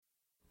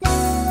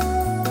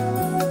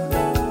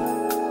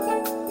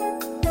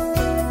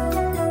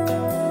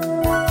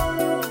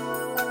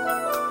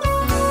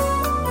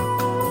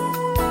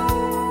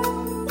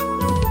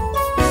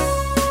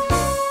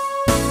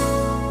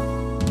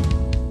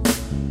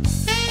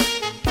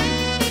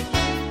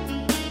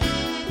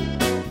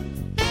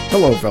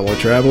Hello, fellow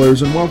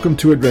travelers, and welcome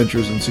to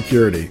Adventures in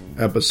Security,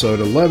 Episode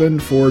 11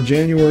 for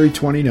January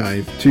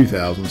 29th,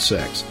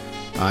 2006.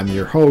 I'm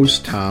your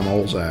host, Tom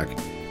Olzak.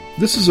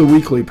 This is a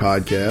weekly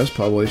podcast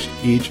published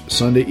each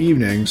Sunday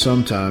evening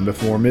sometime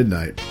before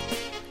midnight.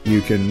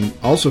 You can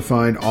also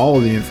find all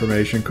of the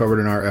information covered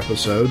in our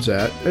episodes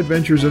at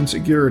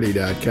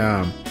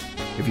adventuresinsecurity.com.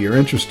 If you're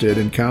interested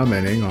in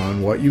commenting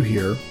on what you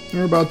hear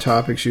or about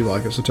topics you'd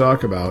like us to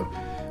talk about,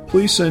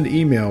 please send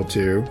email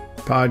to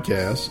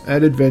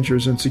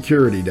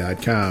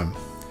podcasts@adventuresinsecurity.com.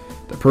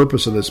 The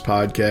purpose of this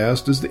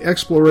podcast is the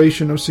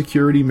exploration of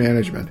security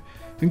management,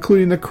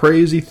 including the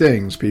crazy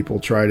things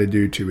people try to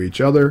do to each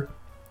other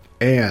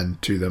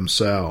and to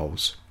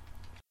themselves.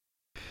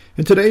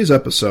 In today's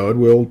episode,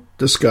 we'll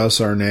discuss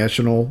our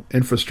national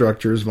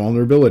infrastructure's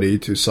vulnerability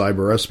to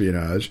cyber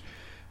espionage,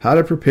 how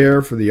to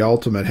prepare for the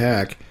ultimate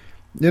hack,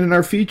 and in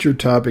our featured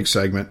topic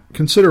segment,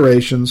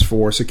 considerations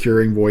for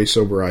securing voice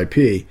over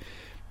IP.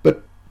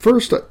 But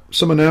first,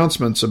 some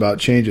announcements about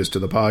changes to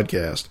the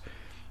podcast.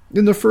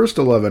 In the first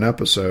 11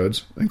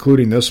 episodes,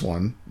 including this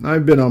one,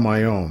 I've been on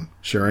my own,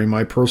 sharing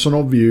my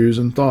personal views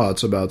and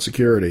thoughts about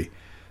security.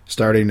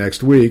 Starting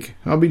next week,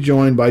 I'll be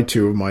joined by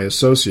two of my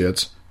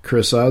associates,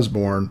 Chris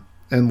Osborne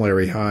and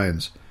Larry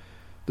Hines.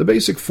 The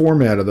basic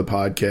format of the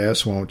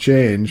podcast won't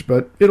change,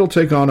 but it'll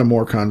take on a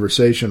more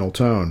conversational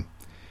tone.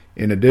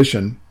 In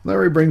addition,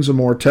 Larry brings a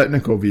more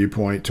technical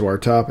viewpoint to our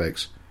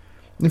topics.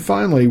 And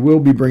finally, we'll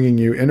be bringing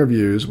you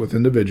interviews with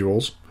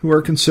individuals who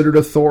are considered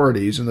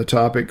authorities in the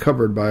topic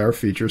covered by our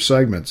feature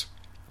segments.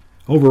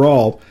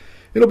 Overall,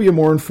 it'll be a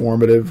more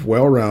informative,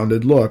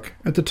 well-rounded look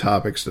at the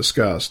topics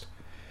discussed.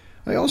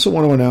 I also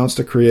want to announce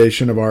the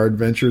creation of our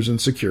Adventures in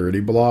Security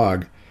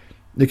blog.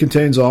 It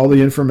contains all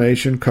the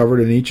information covered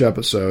in each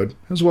episode,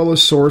 as well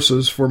as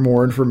sources for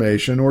more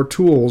information or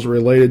tools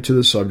related to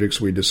the subjects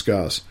we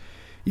discuss.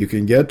 You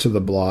can get to the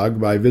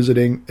blog by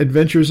visiting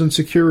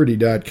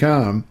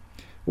adventuresinsecurity.com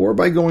or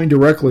by going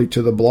directly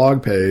to the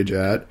blog page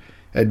at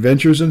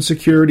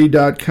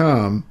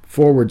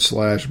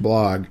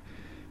adventuresinsecurity.com/blog.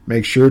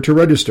 Make sure to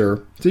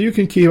register so you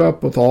can keep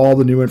up with all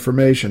the new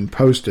information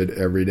posted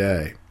every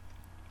day.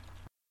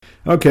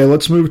 Okay,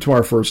 let's move to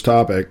our first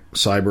topic,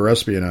 cyber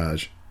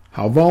espionage.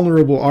 How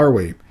vulnerable are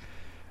we?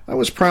 I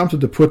was prompted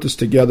to put this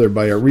together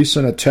by a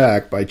recent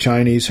attack by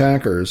Chinese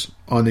hackers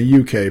on the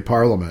UK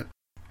Parliament.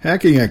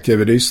 Hacking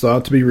activities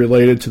thought to be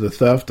related to the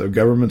theft of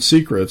government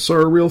secrets are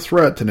a real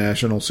threat to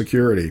national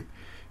security.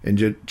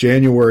 In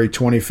January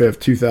 25,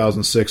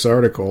 2006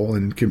 article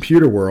in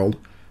Computer World,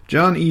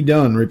 John E.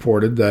 Dunn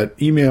reported that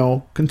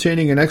email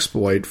containing an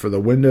exploit for the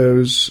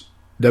Windows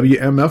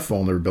WMF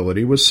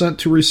vulnerability was sent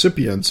to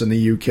recipients in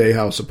the UK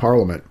House of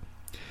Parliament.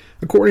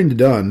 According to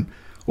Dunn,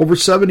 over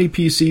 70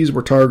 PCs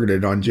were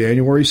targeted on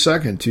January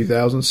 2,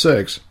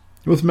 2006,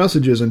 with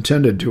messages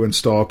intended to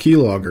install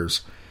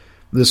keyloggers.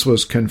 This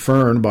was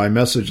confirmed by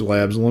Message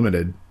Labs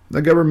Limited,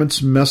 the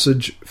government's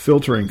message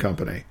filtering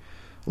company.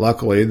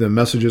 Luckily, the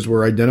messages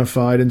were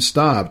identified and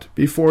stopped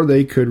before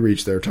they could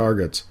reach their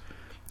targets.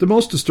 The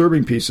most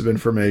disturbing piece of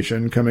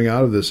information coming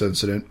out of this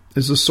incident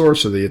is the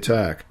source of the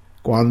attack,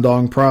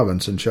 Guangdong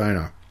Province in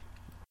China.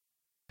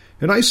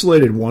 An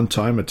isolated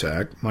one-time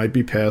attack might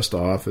be passed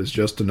off as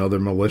just another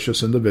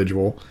malicious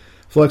individual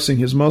flexing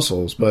his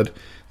muscles, but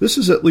this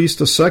is at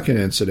least a second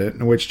incident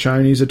in which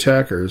Chinese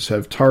attackers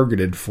have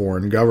targeted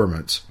foreign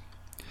governments.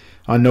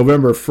 On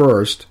November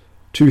 1st,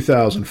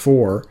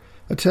 2004,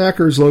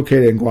 attackers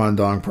located in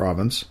Guangdong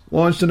Province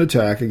launched an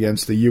attack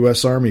against the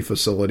U.S. Army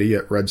facility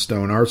at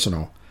Redstone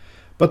Arsenal,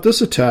 but this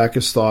attack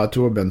is thought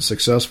to have been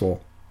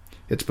successful.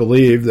 It's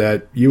believed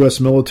that U.S.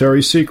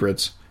 military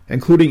secrets,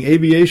 including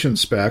aviation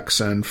specs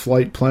and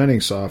flight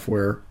planning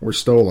software, were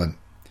stolen.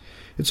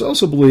 It's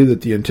also believed that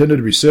the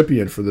intended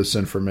recipient for this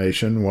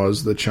information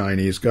was the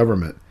Chinese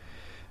government.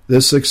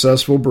 This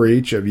successful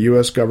breach of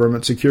U.S.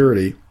 government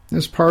security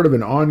is part of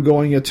an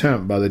ongoing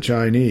attempt by the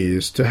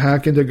Chinese to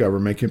hack into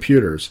government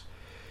computers.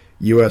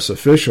 U.S.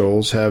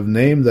 officials have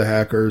named the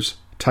hackers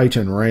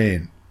Titan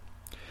Rain.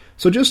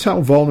 So just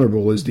how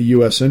vulnerable is the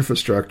U.S.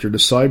 infrastructure to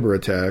cyber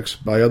attacks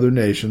by other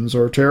nations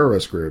or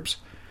terrorist groups?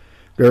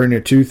 During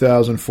a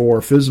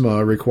 2004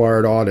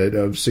 FISMA-required audit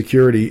of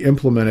security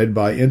implemented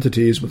by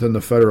entities within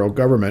the federal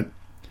government,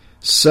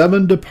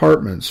 7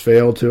 departments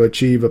failed to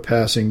achieve a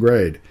passing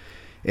grade.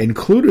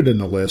 Included in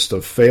the list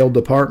of failed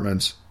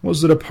departments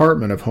was the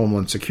Department of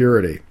Homeland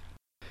Security.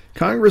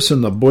 Congress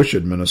in the Bush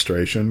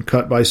administration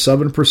cut by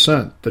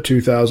 7% the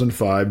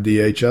 2005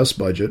 DHS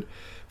budget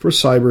for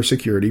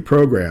cybersecurity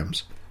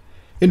programs.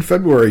 In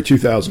February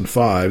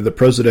 2005, the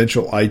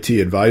Presidential IT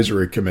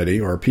Advisory Committee,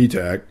 or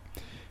PTAC,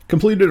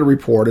 completed a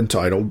report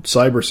entitled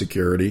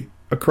Cybersecurity,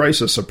 A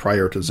Crisis of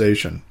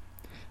Prioritization.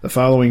 The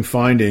following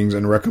findings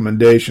and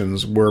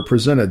recommendations were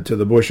presented to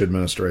the Bush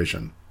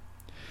administration.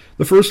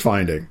 The first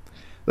finding,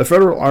 the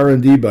federal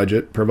R&D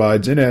budget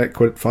provides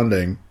inadequate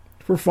funding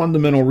for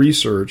fundamental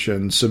research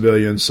in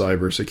civilian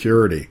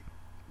cybersecurity.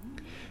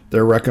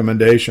 Their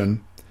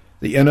recommendation,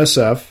 the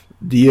NSF,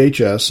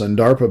 DHS, and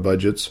DARPA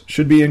budgets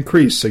should be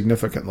increased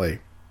significantly.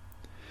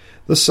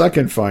 The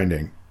second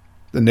finding,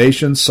 The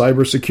nation's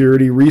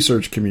cybersecurity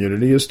research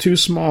community is too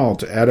small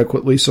to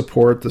adequately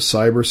support the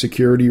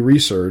cybersecurity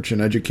research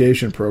and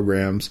education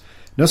programs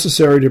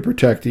necessary to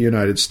protect the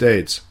United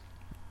States.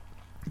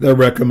 Their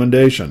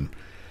recommendation: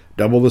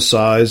 double the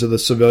size of the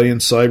civilian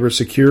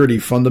cybersecurity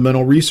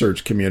fundamental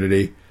research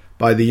community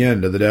by the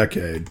end of the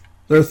decade.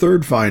 Their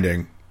third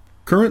finding: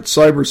 current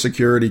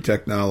cybersecurity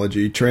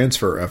technology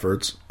transfer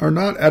efforts are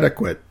not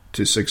adequate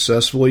to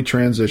successfully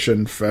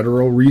transition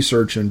federal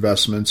research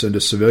investments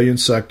into civilian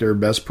sector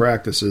best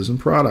practices and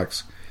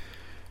products.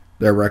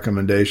 Their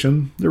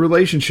recommendation: the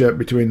relationship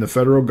between the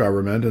federal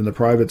government and the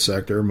private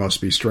sector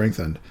must be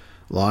strengthened.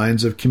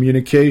 Lines of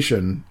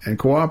communication and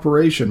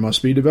cooperation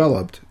must be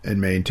developed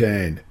and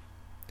maintained.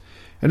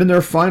 And in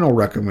their final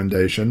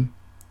recommendation,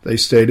 they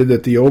stated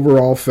that the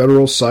overall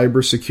federal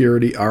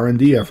cybersecurity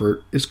R&D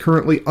effort is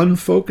currently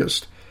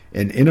unfocused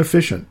and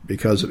inefficient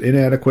because of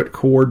inadequate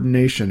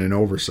coordination and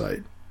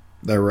oversight.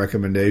 Their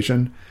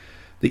recommendation: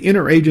 the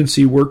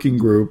Interagency Working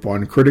Group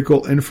on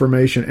Critical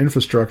Information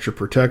Infrastructure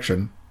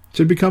Protection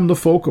should become the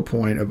focal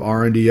point of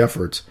R&D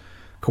efforts,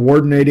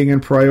 coordinating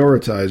and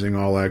prioritizing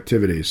all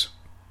activities.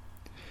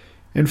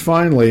 And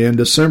finally, in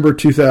December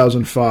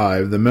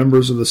 2005, the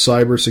members of the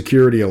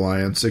Cybersecurity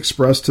Alliance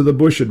expressed to the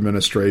Bush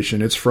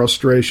administration its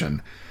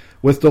frustration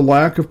with the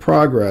lack of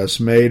progress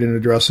made in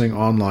addressing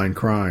online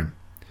crime.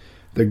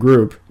 The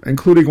group,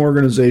 including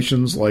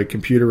organizations like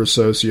Computer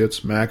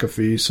Associates,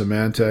 McAfee,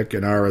 Symantec,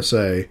 and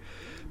RSA,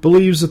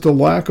 believes that the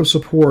lack of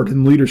support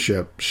and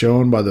leadership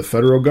shown by the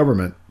federal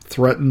government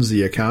threatens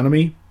the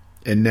economy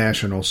and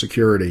national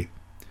security.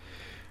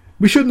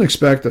 We shouldn't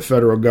expect the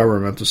federal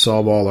government to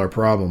solve all our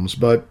problems,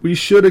 but we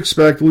should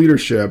expect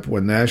leadership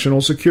when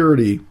national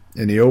security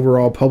and the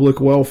overall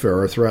public welfare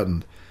are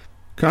threatened.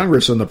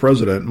 Congress and the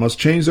President must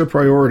change their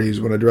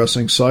priorities when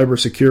addressing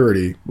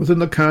cybersecurity within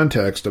the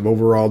context of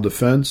overall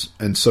defense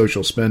and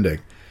social spending.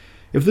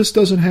 If this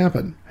doesn't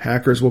happen,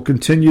 hackers will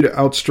continue to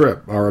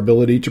outstrip our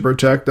ability to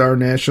protect our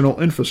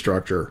national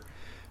infrastructure.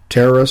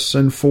 Terrorists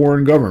and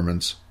foreign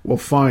governments will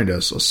find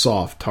us a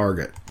soft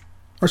target.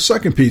 Our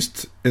second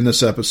piece in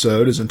this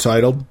episode is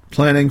entitled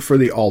Planning for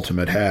the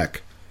Ultimate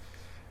Hack.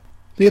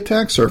 The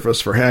attack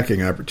surface for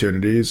hacking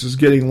opportunities is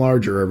getting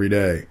larger every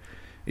day.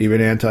 Even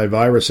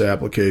antivirus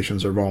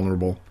applications are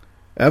vulnerable.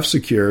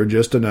 F-Secure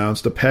just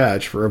announced a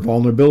patch for a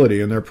vulnerability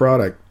in their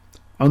product.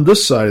 On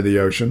this side of the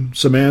ocean,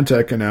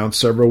 Symantec announced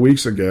several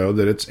weeks ago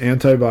that its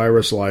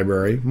antivirus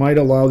library might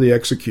allow the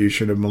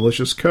execution of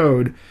malicious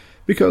code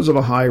because of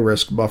a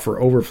high-risk buffer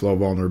overflow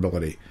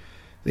vulnerability.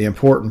 The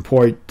important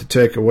point to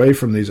take away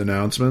from these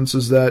announcements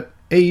is that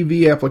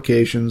AV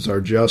applications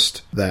are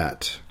just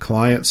that,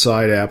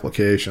 client-side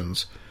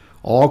applications.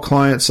 All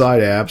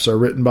client-side apps are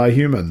written by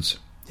humans.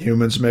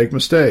 Humans make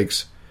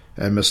mistakes,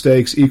 and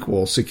mistakes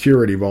equal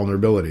security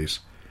vulnerabilities.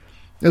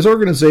 As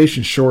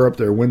organizations shore up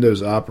their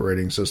Windows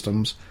operating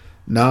systems,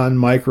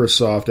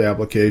 non-Microsoft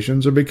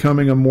applications are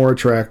becoming a more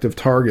attractive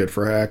target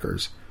for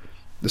hackers.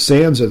 The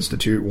SANS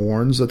Institute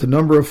warns that the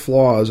number of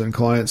flaws in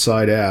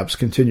client-side apps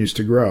continues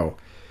to grow.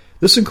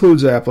 This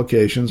includes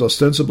applications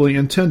ostensibly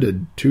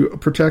intended to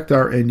protect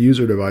our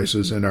end-user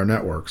devices and our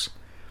networks.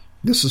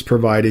 This is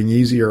providing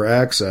easier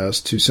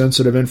access to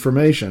sensitive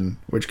information,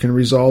 which can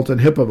result in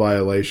HIPAA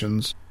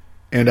violations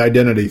and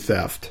identity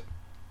theft.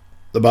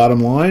 The bottom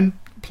line?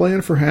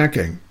 Plan for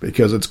hacking,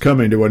 because it's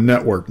coming to a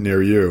network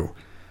near you.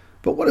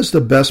 But what is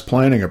the best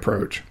planning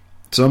approach?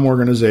 Some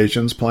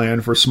organizations plan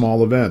for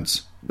small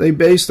events. They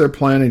base their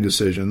planning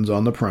decisions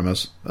on the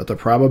premise that the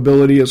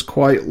probability is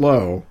quite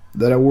low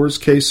that a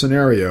worst-case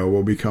scenario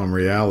will become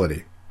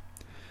reality.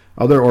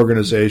 Other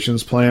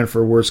organizations plan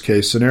for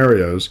worst-case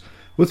scenarios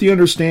with the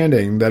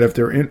understanding that if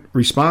their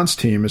response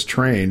team is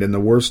trained in the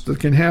worst that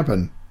can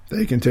happen,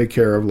 they can take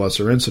care of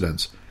lesser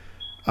incidents.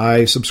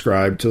 I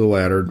subscribe to the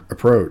latter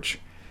approach.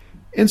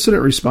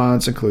 Incident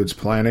response includes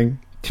planning,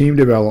 team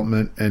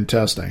development, and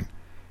testing.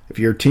 If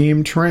your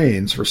team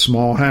trains for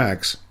small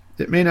hacks,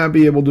 it may not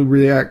be able to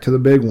react to the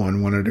big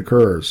one when it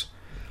occurs.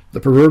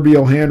 The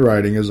proverbial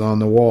handwriting is on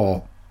the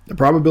wall. The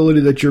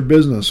probability that your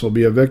business will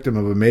be a victim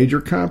of a major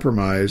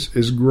compromise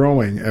is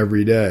growing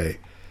every day.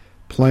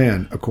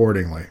 Plan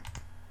accordingly.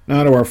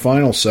 Now to our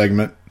final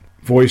segment,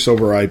 Voice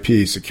over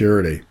IP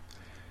Security.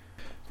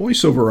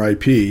 Voice over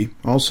IP,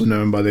 also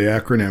known by the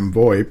acronym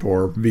VoIP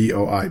or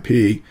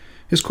VoIP,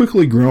 is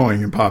quickly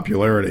growing in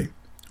popularity.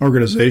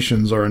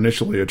 Organizations are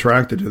initially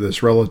attracted to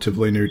this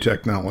relatively new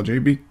technology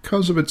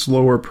because of its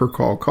lower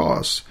per-call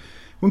costs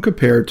when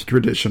compared to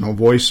traditional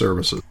voice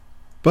services.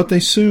 But they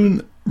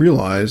soon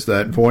realize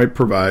that VoIP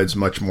provides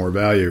much more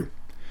value.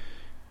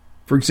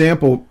 For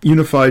example,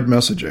 unified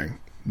messaging,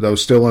 though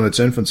still in its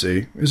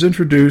infancy, is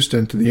introduced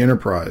into the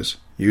enterprise.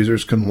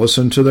 Users can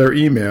listen to their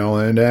email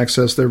and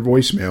access their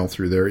voicemail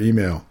through their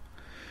email.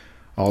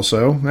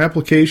 Also,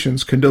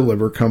 applications can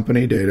deliver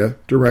company data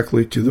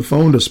directly to the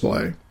phone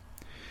display.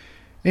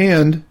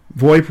 And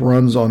VoIP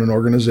runs on an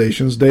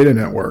organization's data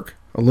network,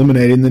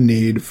 eliminating the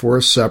need for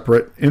a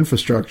separate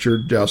infrastructure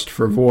just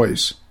for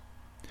voice.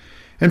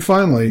 And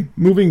finally,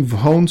 moving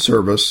phone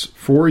service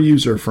for a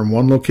user from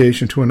one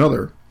location to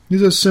another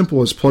is as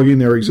simple as plugging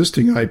their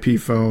existing IP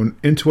phone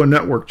into a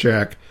network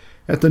jack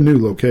at the new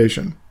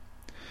location.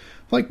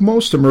 Like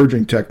most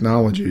emerging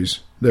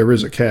technologies, there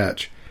is a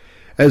catch.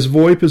 As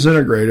VoIP is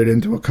integrated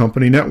into a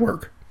company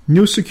network,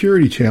 new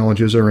security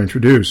challenges are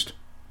introduced.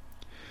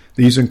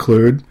 These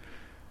include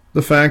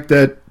the fact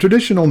that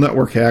traditional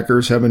network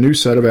hackers have a new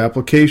set of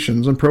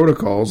applications and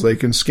protocols they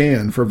can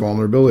scan for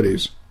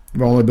vulnerabilities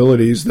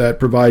that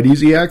provide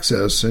easy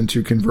access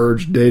into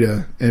converged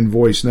data and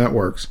voice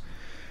networks.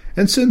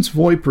 And since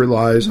VoIP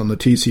relies on the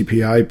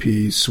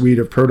TCP/IP suite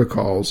of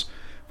protocols,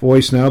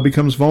 voice now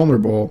becomes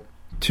vulnerable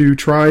to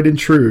tried and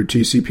true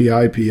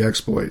TCP/IP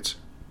exploits.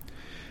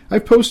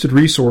 I've posted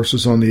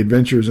resources on the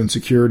Adventures in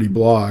Security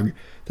blog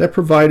that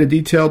provide a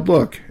detailed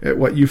look at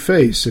what you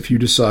face if you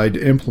decide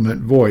to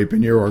implement VoIP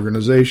in your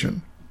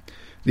organization.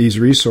 These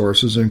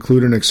resources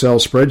include an Excel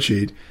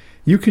spreadsheet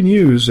you can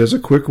use as a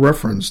quick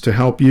reference to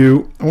help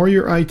you or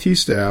your IT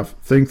staff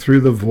think through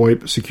the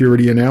VoIP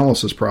security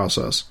analysis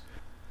process.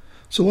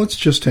 So let's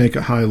just take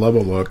a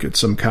high-level look at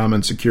some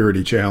common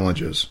security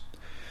challenges.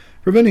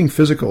 Preventing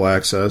physical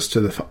access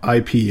to the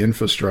IP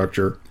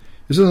infrastructure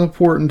is as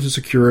important to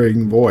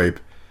securing VoIP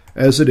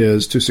as it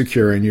is to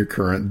securing your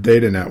current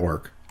data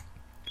network.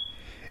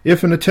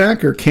 If an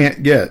attacker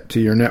can't get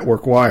to your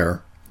network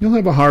wire, you'll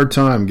have a hard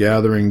time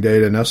gathering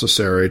data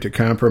necessary to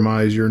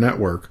compromise your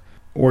network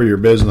or your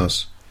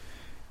business.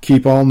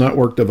 Keep all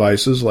network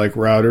devices like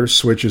routers,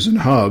 switches, and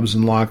hubs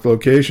in locked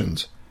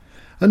locations.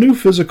 A new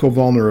physical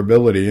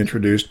vulnerability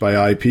introduced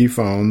by IP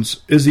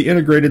phones is the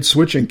integrated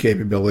switching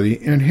capability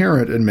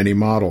inherent in many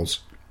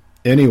models.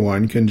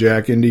 Anyone can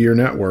jack into your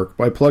network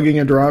by plugging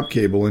a drop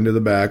cable into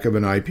the back of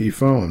an IP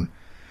phone.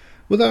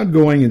 Without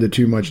going into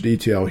too much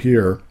detail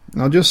here,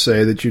 I'll just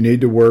say that you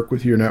need to work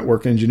with your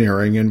network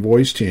engineering and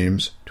voice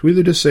teams to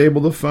either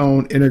disable the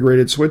phone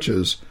integrated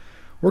switches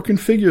or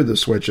configure the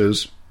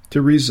switches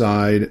to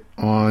reside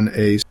on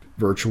a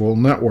virtual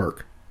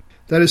network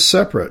that is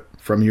separate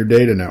from your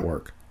data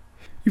network.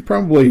 You've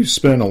probably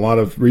spent a lot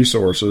of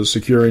resources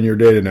securing your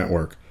data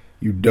network.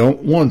 You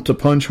don't want to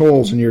punch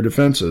holes in your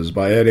defenses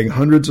by adding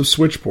hundreds of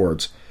switch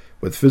ports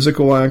with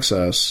physical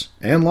access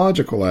and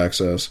logical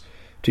access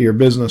to your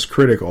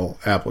business-critical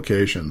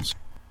applications.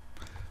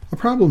 A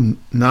problem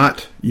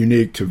not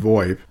unique to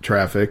VoIP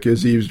traffic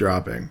is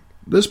eavesdropping.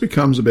 This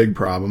becomes a big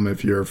problem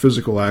if your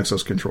physical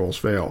access controls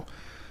fail.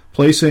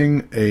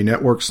 Placing a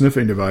network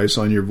sniffing device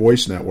on your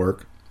voice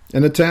network,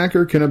 an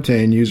attacker can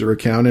obtain user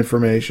account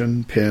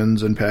information,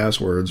 PINs, and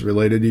passwords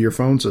related to your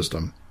phone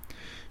system.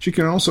 She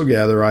can also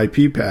gather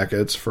IP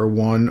packets for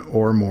one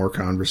or more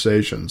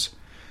conversations.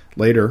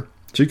 Later,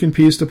 she can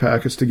piece the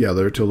packets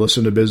together to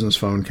listen to business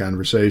phone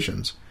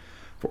conversations.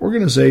 For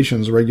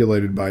organizations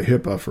regulated by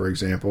HIPAA, for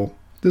example,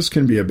 this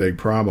can be a big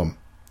problem.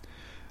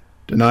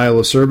 Denial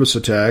of service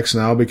attacks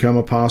now become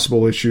a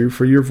possible issue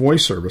for your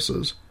voice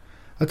services.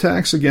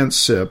 Attacks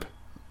against SIP,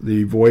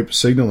 the VoIP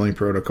signaling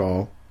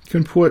protocol,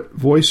 can put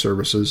voice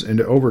services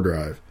into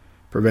overdrive,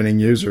 preventing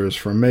users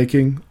from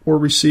making or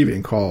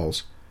receiving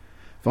calls.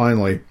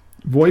 Finally,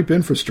 VoIP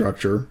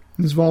infrastructure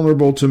is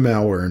vulnerable to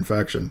malware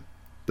infection.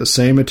 The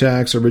same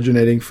attacks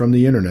originating from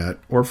the internet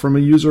or from a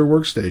user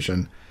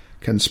workstation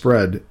can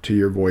spread to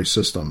your voice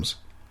systems.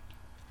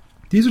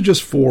 These are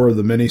just 4 of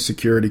the many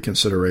security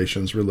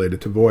considerations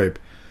related to VoIP.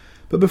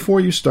 But before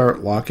you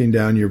start locking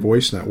down your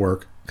voice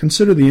network,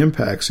 consider the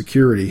impact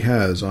security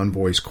has on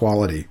voice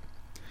quality.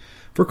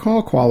 For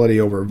call quality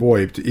over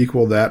VoIP to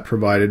equal that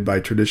provided by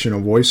traditional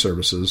voice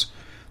services,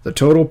 the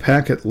total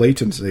packet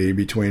latency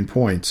between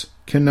points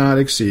cannot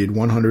exceed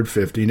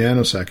 150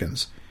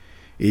 nanoseconds.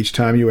 Each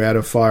time you add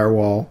a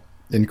firewall,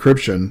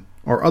 encryption,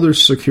 or other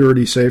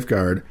security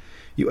safeguard,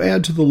 you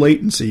add to the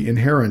latency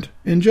inherent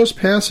in just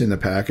passing the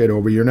packet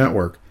over your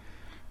network.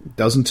 It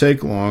doesn't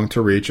take long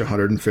to reach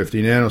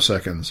 150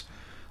 nanoseconds.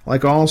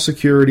 Like all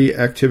security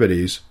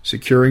activities,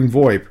 securing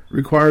VoIP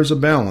requires a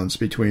balance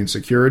between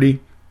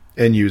security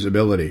and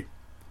usability.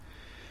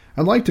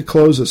 I'd like to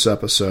close this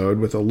episode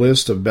with a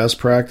list of best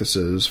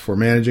practices for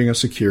managing a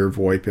secure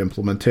VoIP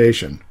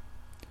implementation.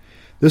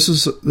 This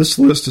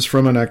list is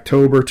from an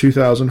October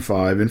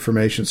 2005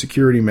 Information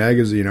Security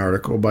Magazine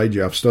article by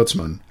Jeff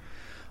Stutzman.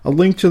 A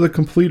link to the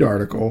complete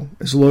article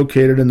is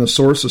located in the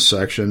Sources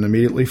section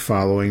immediately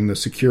following the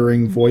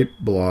Securing VoIP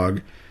blog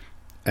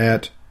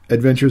at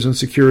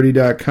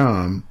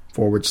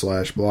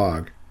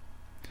adventuresinsecurity.com/blog.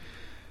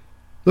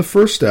 The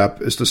first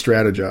step is to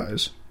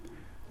strategize.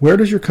 Where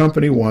does your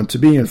company want to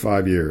be in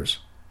 5 years?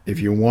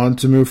 If you want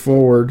to move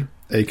forward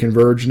a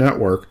converged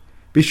network,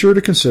 be sure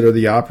to consider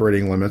the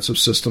operating limits of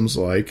systems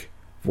like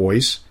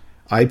voice,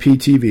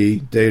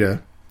 IPTV,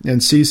 data,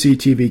 and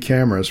CCTV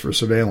cameras for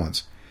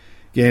surveillance.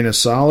 Gain a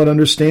solid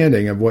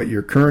understanding of what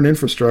your current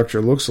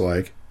infrastructure looks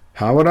like,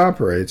 how it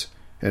operates,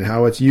 and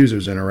how its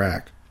users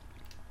interact.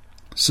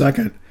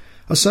 Second,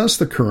 assess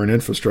the current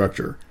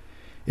infrastructure.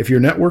 If your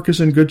network is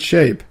in good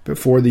shape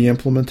before the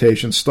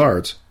implementation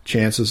starts,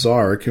 chances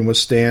are it can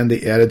withstand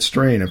the added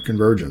strain of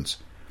convergence.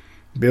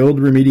 Build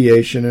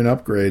remediation and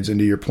upgrades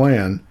into your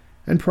plan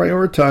and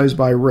prioritize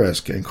by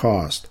risk and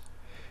cost.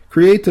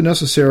 Create the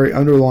necessary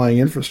underlying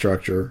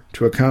infrastructure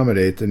to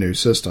accommodate the new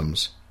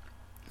systems.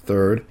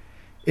 Third,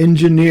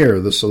 engineer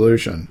the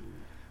solution.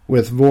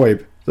 With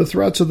VoIP, the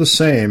threats are the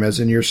same as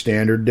in your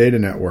standard data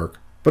network,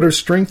 but are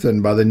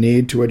strengthened by the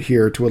need to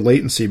adhere to a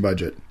latency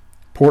budget,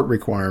 port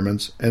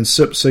requirements, and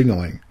SIP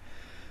signaling.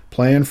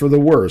 Plan for the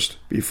worst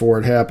before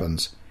it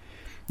happens.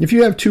 If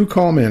you have two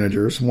call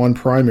managers, one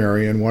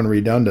primary and one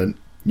redundant,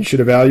 you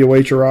should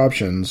evaluate your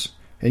options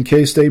in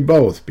case they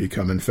both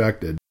become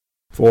infected.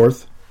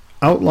 Fourth,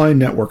 outline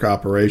network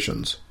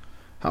operations.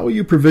 How will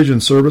you provision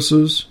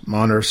services,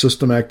 monitor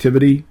system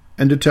activity,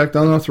 and detect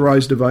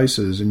unauthorized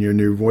devices in your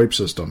new VoIP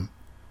system?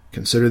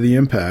 Consider the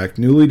impact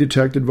newly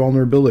detected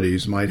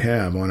vulnerabilities might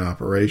have on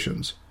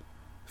operations.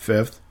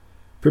 Fifth,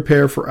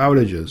 prepare for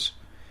outages.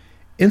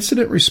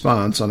 Incident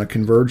response on a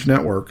converged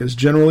network is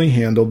generally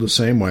handled the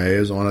same way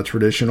as on a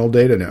traditional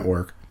data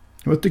network,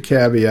 with the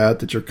caveat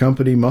that your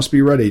company must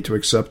be ready to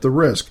accept the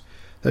risk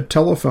that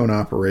telephone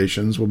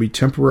operations will be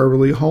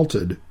temporarily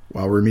halted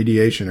while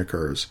remediation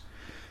occurs.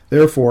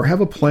 Therefore,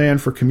 have a plan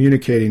for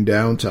communicating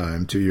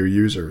downtime to your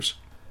users.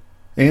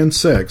 And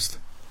sixth,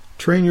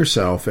 train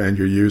yourself and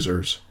your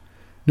users.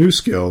 New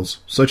skills,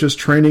 such as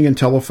training in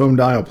telephone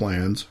dial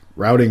plans,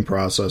 routing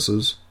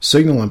processes,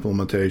 signal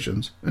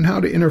implementations, and how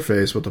to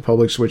interface with the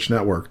public switch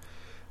network,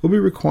 will be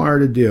required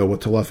to deal with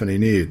telephony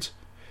needs.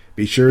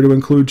 Be sure to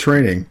include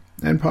training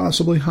and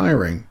possibly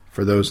hiring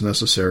for those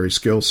necessary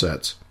skill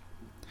sets.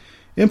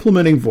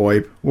 Implementing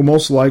VoIP will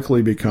most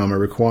likely become a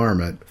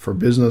requirement for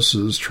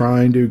businesses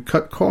trying to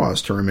cut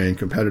costs to remain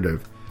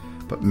competitive,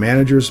 but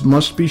managers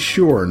must be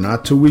sure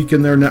not to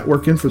weaken their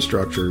network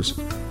infrastructures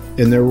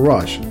in their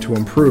rush to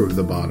improve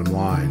the bottom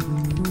line.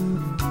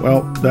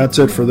 Well, that's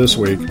it for this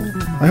week.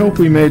 I hope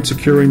we made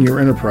securing your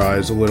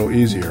enterprise a little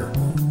easier.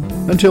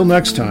 Until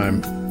next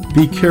time,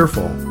 be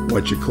careful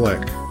what you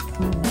click.